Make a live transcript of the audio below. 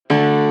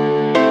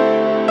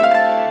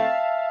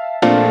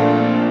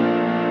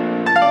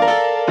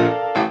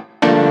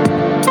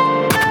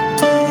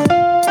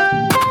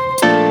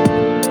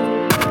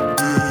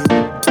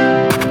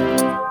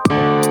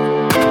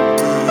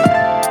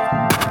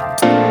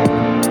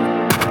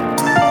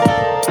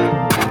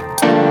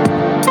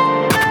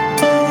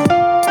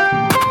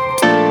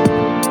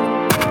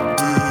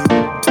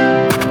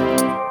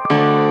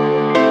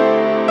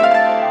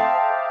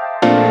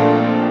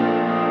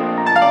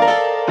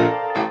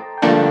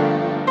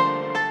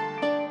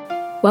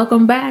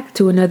Welcome back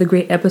to another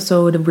great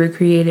episode of We're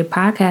Creative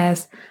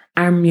Podcast.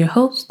 I'm your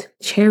host,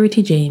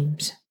 Charity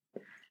James.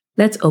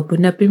 Let's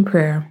open up in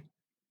prayer.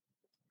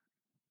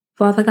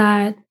 Father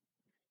God,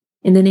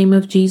 in the name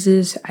of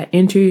Jesus, I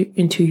enter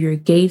into your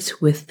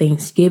gates with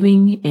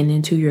thanksgiving and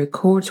into your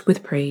courts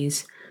with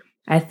praise.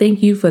 I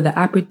thank you for the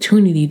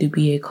opportunity to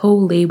be a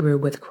co-laborer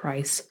with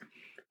Christ,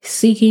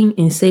 seeking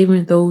and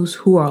saving those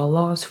who are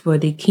lost for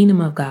the kingdom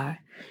of God,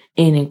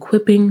 and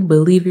equipping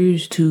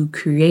believers to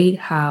create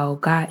how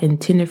God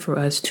intended for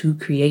us to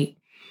create.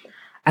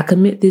 I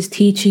commit this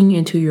teaching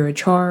into your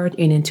charge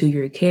and into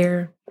your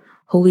care.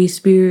 Holy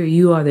Spirit,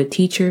 you are the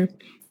teacher.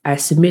 I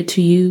submit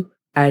to you.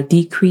 I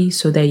decrease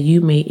so that you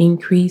may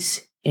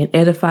increase and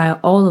edify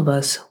all of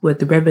us with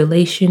the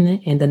revelation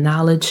and the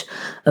knowledge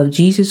of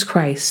Jesus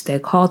Christ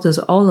that causes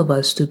all of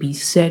us to be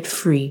set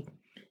free.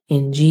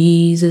 In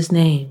Jesus'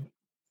 name,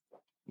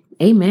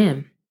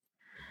 amen.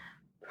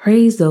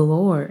 Praise the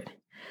Lord.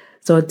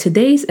 So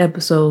today's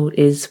episode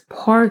is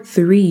part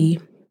 3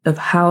 of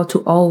how to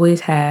always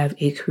have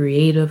a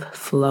creative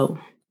flow.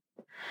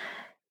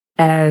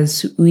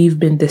 As we've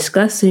been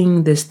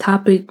discussing this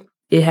topic,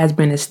 it has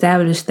been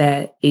established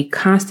that a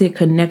constant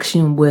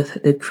connection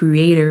with the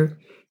Creator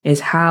is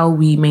how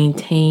we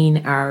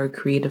maintain our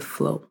creative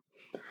flow.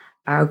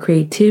 Our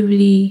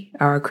creativity,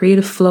 our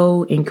creative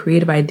flow, and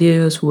creative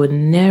ideas will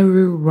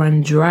never run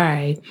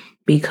dry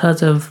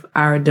because of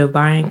our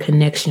divine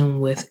connection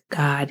with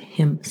God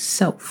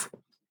Himself.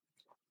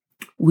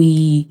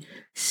 We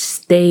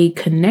stay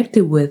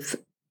connected with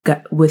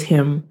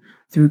Him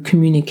through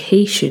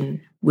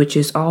communication, which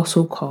is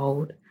also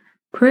called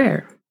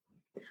prayer.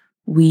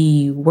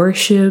 We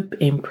worship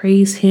and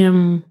praise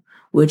Him,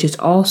 which is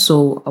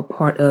also a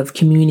part of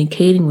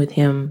communicating with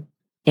Him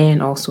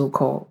and also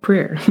called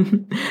prayer.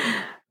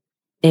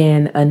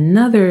 And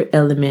another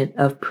element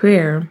of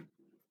prayer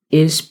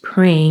is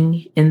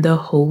praying in the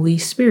Holy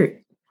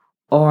Spirit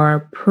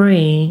or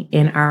praying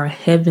in our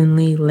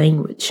heavenly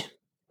language.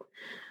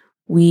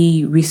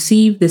 We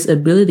receive this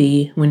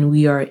ability when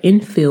we are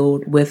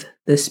infilled with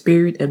the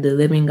Spirit of the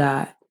living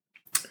God.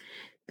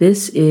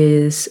 This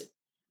is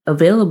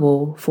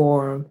available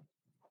for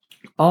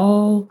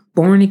all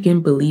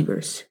born-again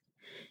believers.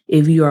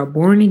 If you are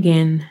born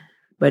again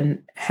but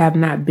have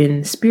not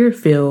been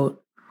Spirit-filled,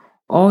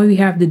 all you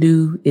have to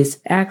do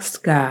is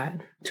ask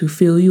God to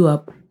fill you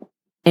up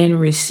and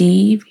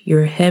receive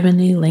your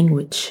heavenly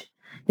language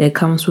that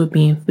comes with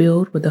being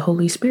filled with the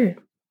Holy Spirit.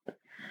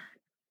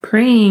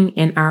 Praying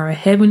in our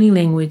heavenly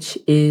language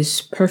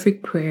is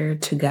perfect prayer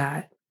to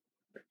God.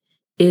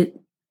 It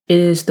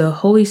is the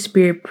Holy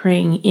Spirit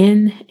praying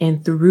in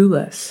and through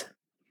us.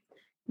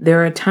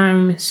 There are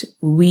times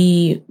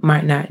we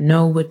might not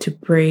know what to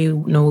pray,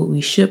 know what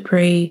we should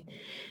pray.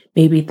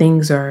 Maybe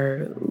things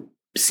are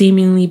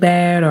seemingly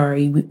bad, or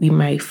we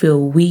might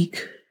feel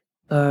weak,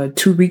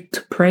 too weak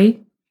to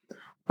pray,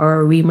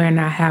 or we might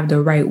not have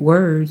the right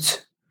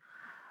words,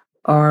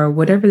 or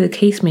whatever the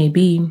case may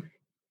be.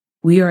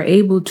 We are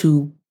able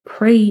to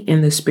pray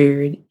in the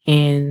Spirit,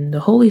 and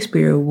the Holy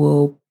Spirit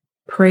will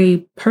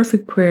pray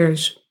perfect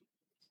prayers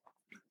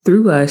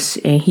through us,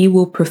 and He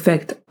will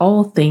perfect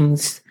all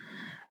things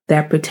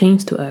that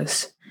pertains to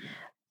us.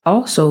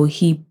 Also,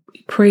 He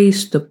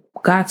prays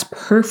God's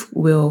perfect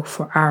will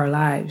for our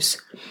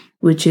lives,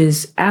 which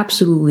is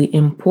absolutely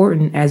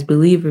important as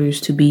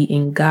believers to be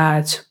in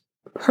God's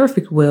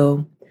perfect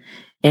will.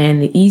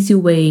 And the easy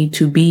way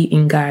to be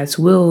in God's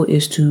will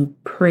is to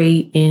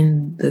pray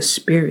in the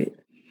Spirit.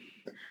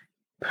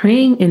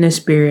 Praying in the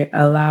Spirit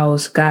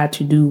allows God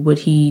to do what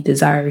He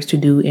desires to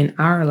do in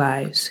our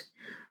lives.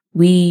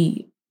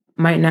 We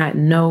might not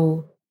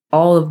know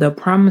all of the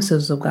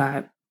promises of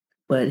God,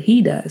 but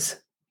He does.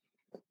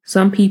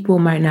 Some people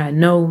might not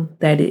know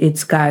that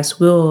it's God's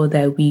will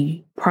that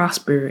we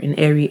prosper in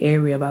every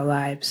area of our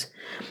lives,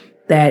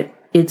 that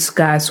it's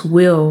God's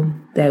will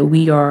that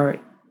we are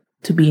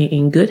to be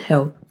in good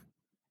health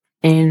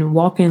and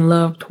walk in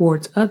love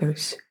towards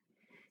others.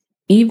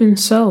 Even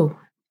so,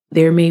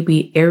 there may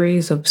be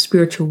areas of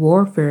spiritual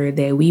warfare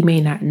that we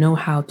may not know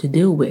how to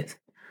deal with.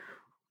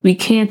 We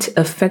can't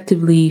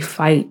effectively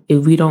fight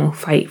if we don't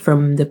fight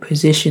from the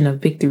position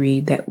of victory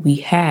that we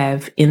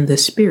have in the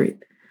Spirit.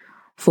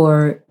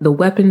 For the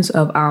weapons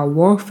of our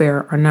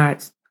warfare are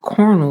not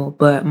carnal,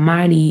 but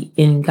mighty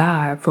in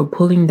God for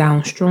pulling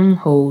down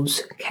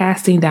strongholds,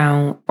 casting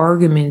down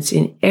arguments,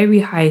 and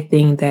every high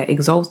thing that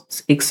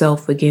exalts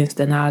itself against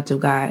the knowledge of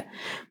God,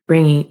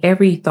 bringing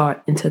every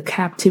thought into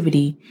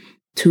captivity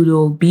to the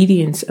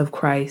obedience of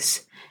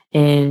Christ,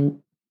 and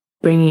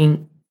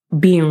being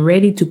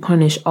ready to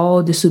punish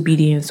all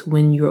disobedience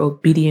when your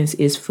obedience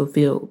is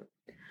fulfilled.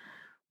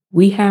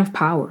 We have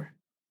power.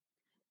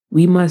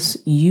 We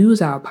must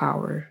use our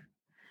power.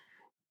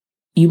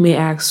 You may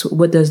ask,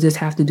 what does this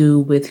have to do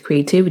with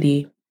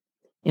creativity?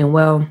 And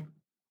well,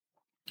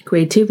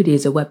 creativity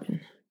is a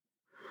weapon.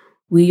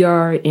 We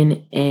are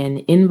in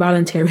an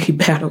involuntary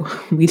battle.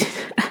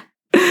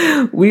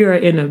 We are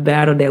in a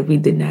battle that we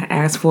did not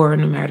ask for,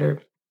 no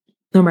matter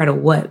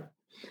what.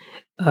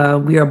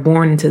 We are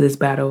born into this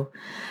battle.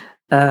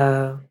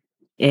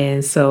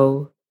 And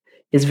so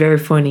it's very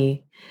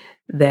funny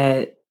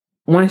that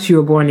once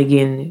you're born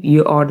again,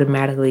 you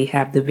automatically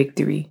have the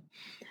victory.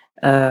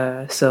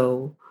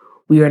 So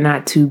we are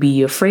not to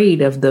be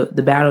afraid of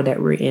the battle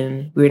that we're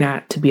in. We're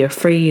not to be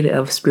afraid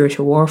of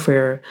spiritual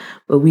warfare,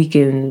 but we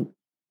can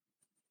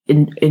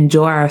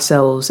enjoy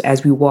ourselves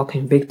as we walk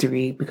in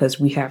victory because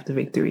we have the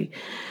victory.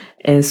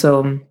 And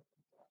so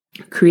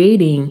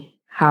creating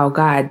how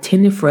God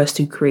intended for us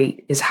to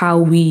create is how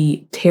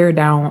we tear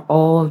down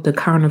all of the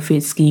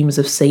counterfeit schemes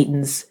of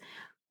Satan's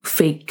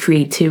fake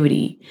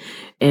creativity,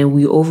 and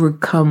we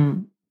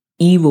overcome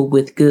evil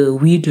with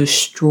good. We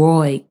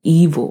destroy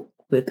evil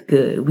with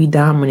good. We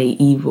dominate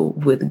evil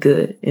with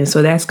good. And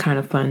so that's kind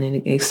of fun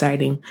and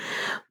exciting.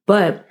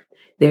 But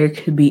there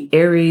could be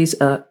areas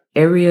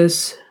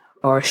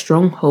or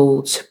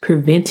strongholds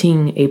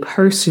preventing a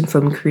person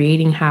from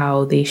creating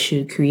how they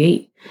should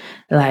create,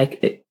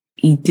 like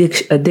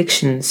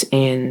addictions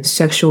and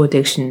sexual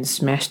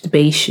addictions,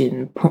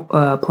 masturbation,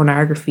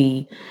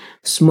 pornography,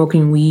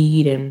 smoking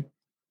weed and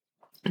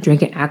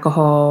drinking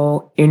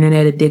alcohol,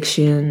 internet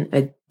addiction,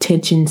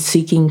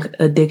 attention-seeking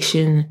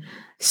addiction,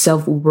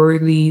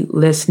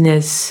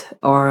 self-worthlessness,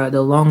 or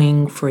the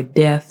longing for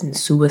death and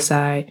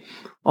suicide.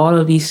 All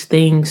of these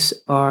things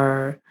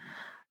are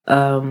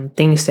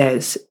things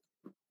that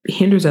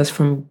hinders us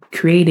from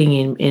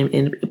creating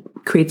and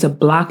creates a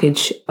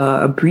blockage,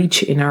 a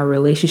breach in our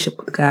relationship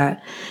with God.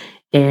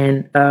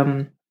 And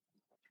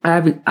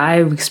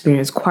I've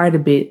experienced quite a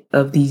bit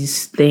of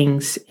these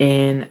things,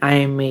 and I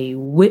am a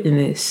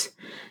witness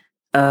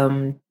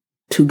to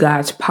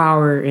God's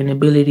power and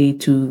ability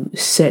to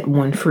set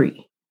one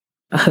free.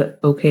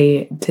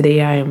 Okay,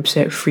 today I am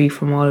set free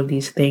from all of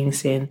these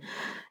things, and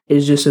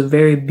it's just a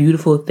very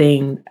beautiful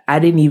thing. I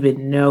didn't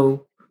even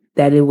know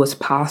that it was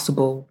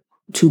possible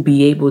to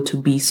be able to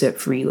be set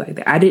free like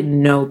that. I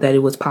didn't know that it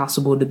was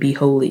possible to be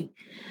holy.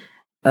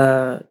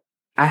 I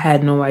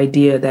had no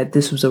idea that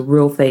this was a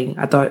real thing.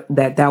 I thought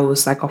that that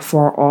was like a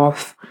far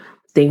off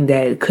thing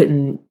that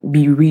couldn't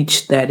be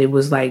reached, that it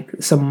was like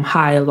some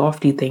high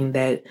lofty thing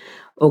that,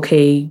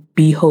 okay,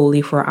 be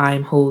holy for I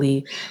am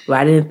holy. But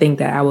I didn't think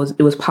that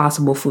it was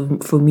possible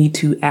for me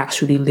to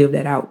actually live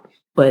that out.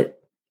 But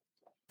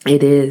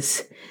it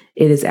is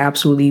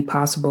absolutely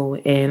possible.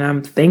 And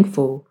I'm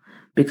thankful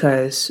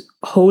because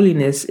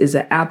holiness is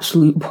an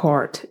absolute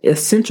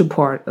essential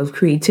part of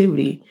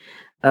creativity.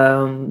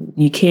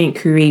 You can't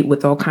create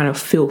with all kind of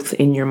filth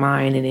in your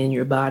mind and in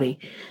your body.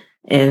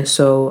 And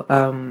so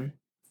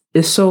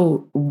it's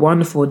so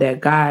wonderful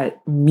that God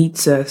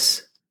meets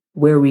us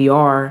where we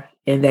are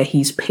and that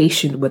he's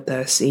patient with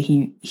us.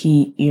 And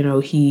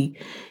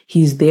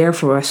he's there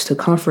for us to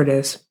comfort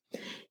us.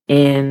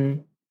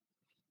 And,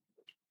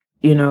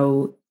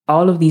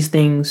 all of these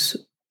things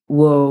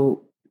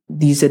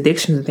these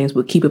addictions and things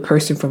will keep a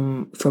person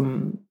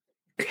from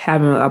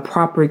having a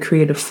proper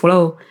creative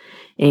flow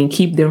and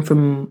keep them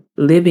from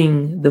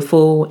living the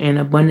full and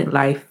abundant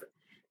life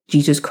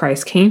Jesus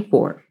Christ came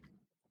for.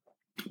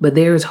 But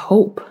there is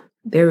hope.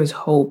 There is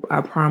hope.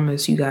 I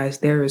promise you guys,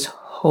 there is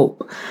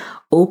hope.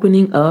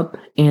 Opening up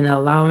and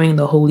allowing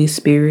the Holy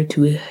Spirit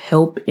to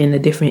help in the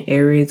different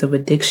areas of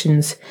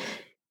addictions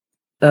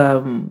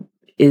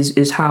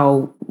is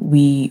how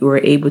we were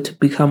able to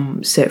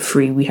become set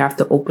free. We have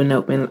to open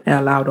up and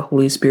allow the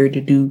Holy Spirit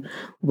to do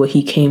what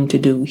he came to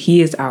do.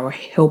 He is our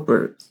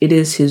helper. It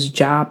is his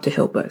job to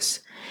help us.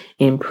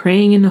 And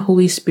praying in the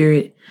Holy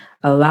Spirit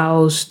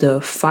allows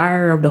the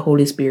fire of the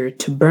Holy Spirit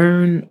to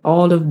burn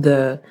all of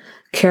the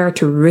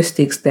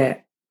characteristics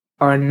that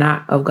are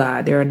not of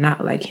God. They are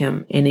not like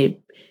him. And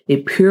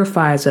it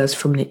purifies us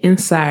from the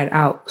inside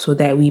out so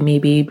that we may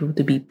be able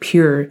to be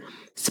pure,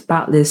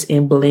 spotless,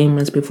 and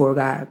blameless before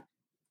God.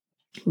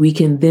 We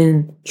can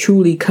then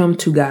truly come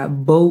to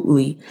God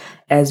boldly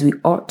as we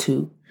ought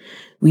to.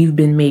 We've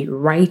been made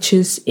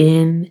righteous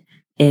in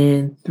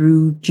and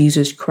through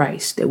Jesus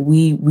Christ. That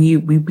we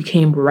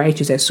became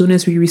righteous. As soon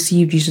as we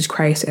received Jesus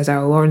Christ as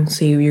our Lord and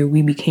Savior,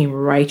 we became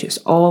righteous.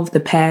 All of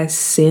the past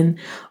sin,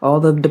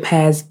 all of the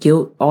past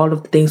guilt, all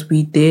of the things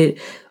we did,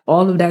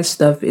 all of that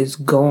stuff is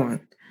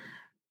gone.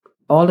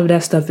 All of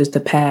that stuff is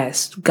the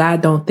past.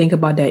 God don't think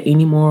about that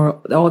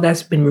anymore. All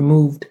that's been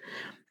removed.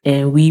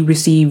 And we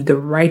receive the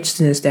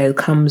righteousness that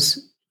comes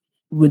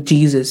with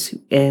Jesus.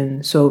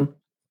 And so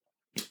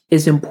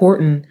it's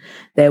important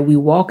that we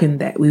walk in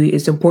that.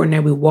 It's important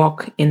that we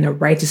walk in the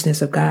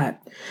righteousness of God.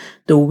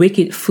 The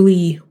wicked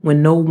flee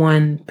when no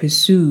one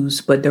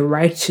pursues, but the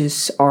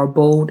righteous are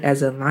bold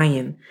as a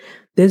lion.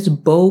 This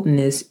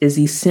boldness is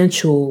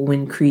essential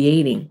when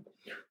creating.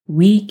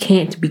 We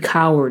can't be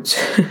cowards.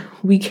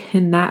 We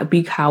cannot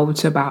be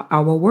cowards about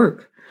our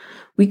work.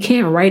 We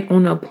can't write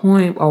on a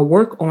poem or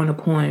work on a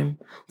poem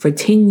for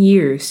 10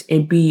 years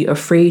and be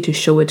afraid to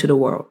show it to the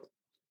world.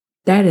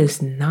 That is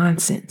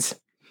nonsense.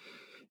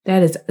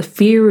 That is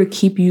fear will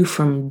keep you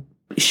from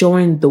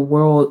showing the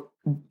world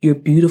your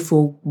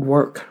beautiful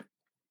work,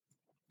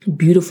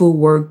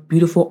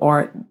 beautiful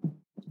art,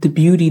 the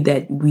beauty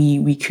that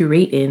we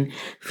curate in.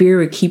 Fear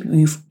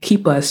will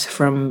keep us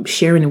from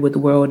sharing it with the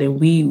world, and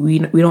we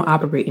don't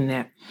operate in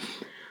that.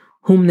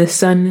 Whom the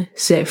Son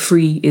set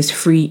free is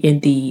free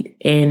indeed.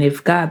 And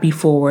if God be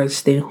for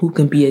us, then who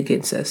can be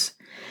against us?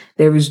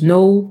 There is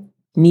no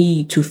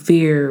need to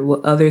fear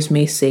what others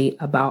may say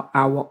about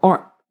our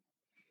art.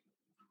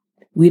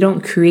 We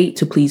don't create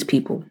to please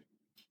people.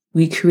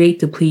 We create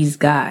to please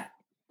God.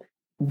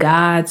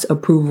 God's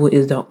approval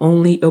is the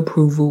only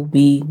approval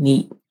we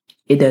need.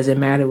 It doesn't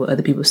matter what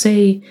other people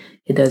say.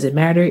 It doesn't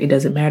matter. It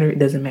doesn't matter. It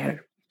doesn't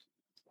matter.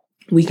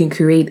 We can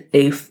create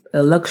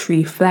a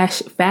luxury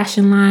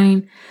fashion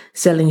line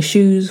selling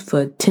shoes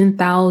for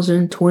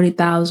 $10,000,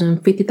 $20,000,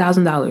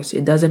 $50,000.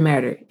 It doesn't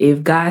matter.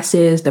 If God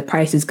says the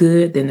price is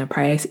good, then the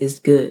price is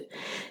good.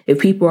 If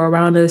people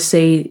around us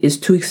say it's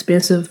too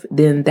expensive,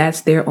 then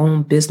that's their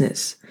own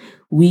business.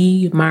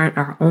 We mind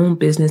our own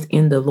business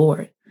in the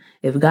Lord.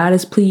 If God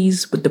is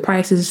pleased with the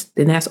prices,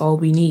 then that's all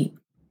we need.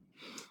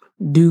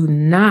 Do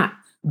not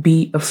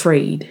be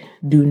afraid.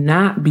 Do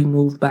not be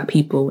moved by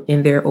people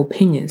and their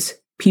opinions.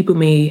 People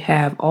may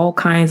have all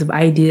kinds of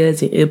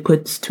ideas and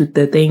inputs to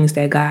the things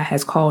that God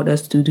has called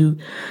us to do,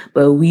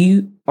 but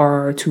we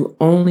are to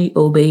only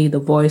obey the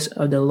voice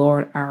of the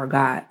Lord our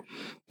God.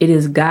 It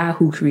is God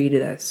who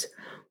created us.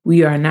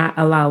 We are not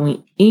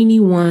allowing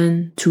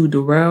anyone to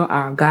derail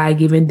our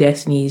God-given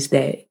destinies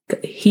that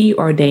He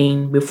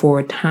ordained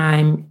before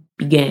time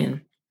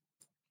began.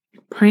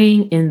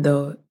 Praying in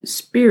the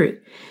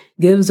Spirit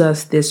gives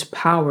us this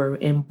power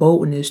and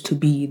boldness to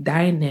be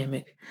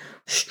dynamic,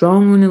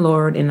 strong in the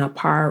Lord and the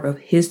power of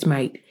His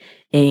might.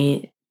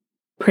 And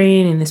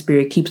praying in the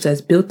Spirit keeps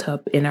us built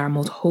up in our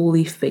most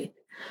holy faith.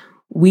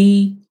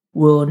 We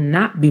will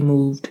not be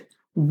moved.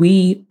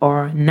 We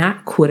are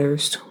not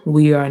quitters.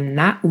 We are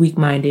not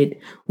weak-minded.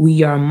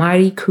 We are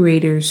mighty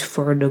creators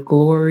for the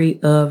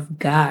glory of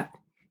God.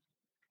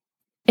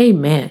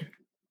 Amen.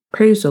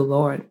 Praise the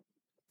Lord.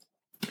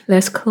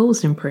 Let's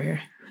close in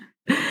prayer.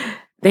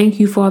 Thank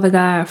you, Father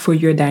God, for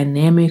your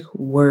dynamic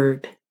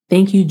word.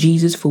 Thank you,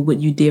 Jesus, for what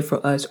you did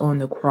for us on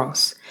the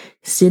cross,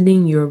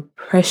 sending your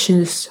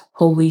precious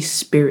Holy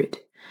Spirit.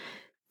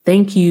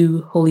 Thank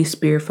you, Holy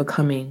Spirit, for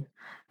coming.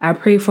 I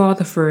pray,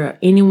 Father, for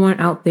anyone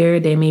out there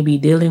that may be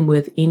dealing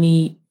with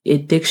any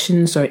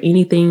addictions or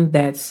anything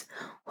that's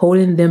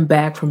holding them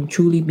back from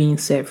truly being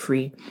set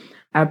free.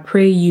 I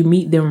pray you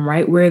meet them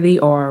right where they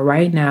are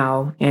right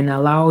now and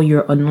allow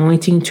your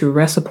anointing to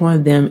rest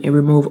upon them and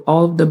remove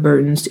all of the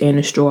burdens and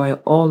destroy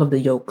all of the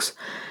yokes.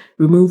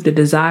 Remove the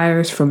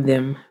desires from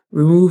them.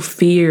 Remove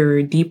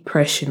fear,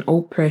 depression,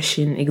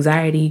 oppression,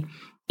 anxiety.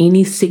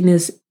 Any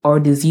sickness or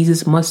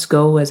diseases must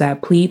go as I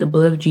plead the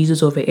blood of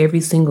Jesus over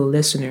every single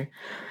listener.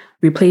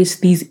 Replace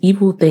these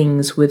evil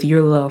things with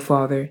your love,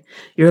 Father.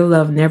 Your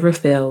love never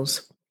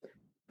fails.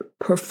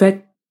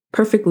 Perfect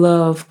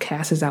love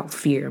casts out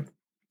fear.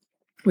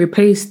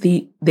 Replace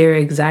their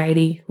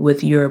anxiety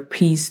with your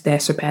peace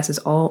that surpasses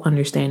all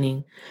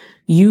understanding.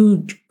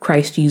 You,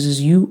 Christ Jesus,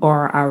 you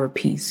are our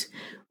peace.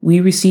 We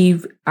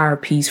receive our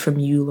peace from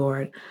you,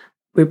 Lord.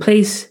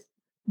 Replace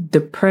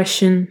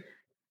depression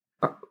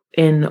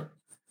and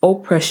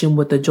oppression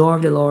with the joy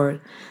of the Lord.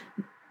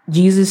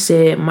 Jesus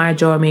said, my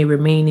joy may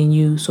remain in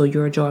you, so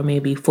your joy may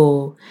be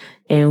full.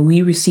 And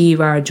we receive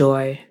our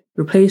joy.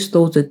 Replace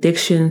those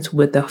addictions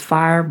with the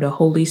fire of the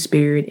Holy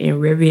Spirit and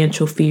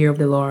reverential fear of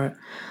the Lord,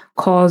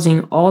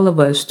 causing all of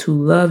us to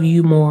love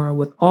you more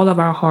with all of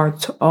our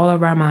hearts, all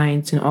of our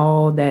minds, and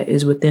all that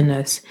is within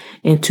us,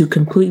 and to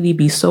completely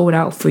be sold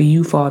out for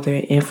you,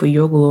 Father, and for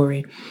your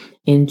glory.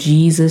 In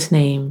Jesus'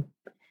 name,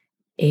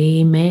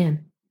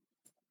 amen.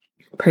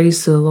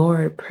 Praise the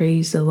Lord.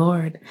 Praise the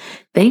Lord.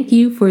 Thank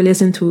you for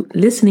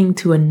listening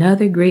to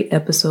another great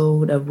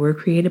episode of Word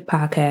Created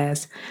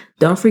Podcast.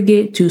 Don't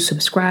forget to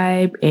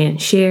subscribe and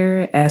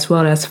share, as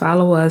well as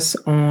follow us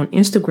on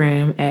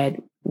Instagram at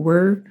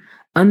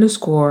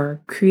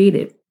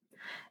Word_created,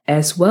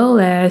 as well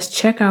as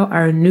check out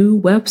our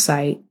new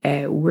website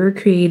at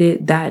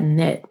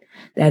wordcreated.net.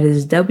 That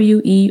is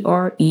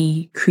WERE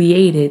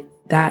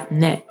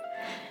created.net.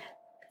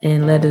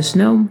 And let us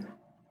know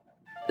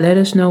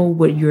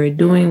what you're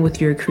doing with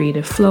your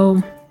creative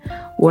flow.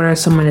 What are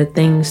some of the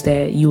things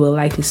that you would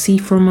like to see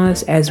from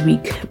us as we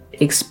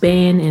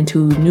expand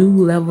into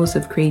new levels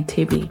of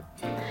creativity?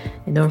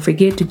 And don't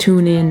forget to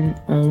tune in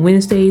on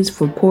Wednesdays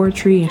for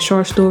poetry and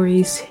short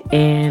stories,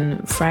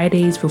 and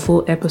Fridays for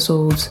full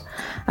episodes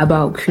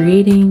about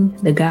creating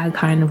the God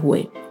kind of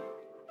way.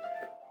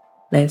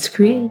 Let's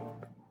create.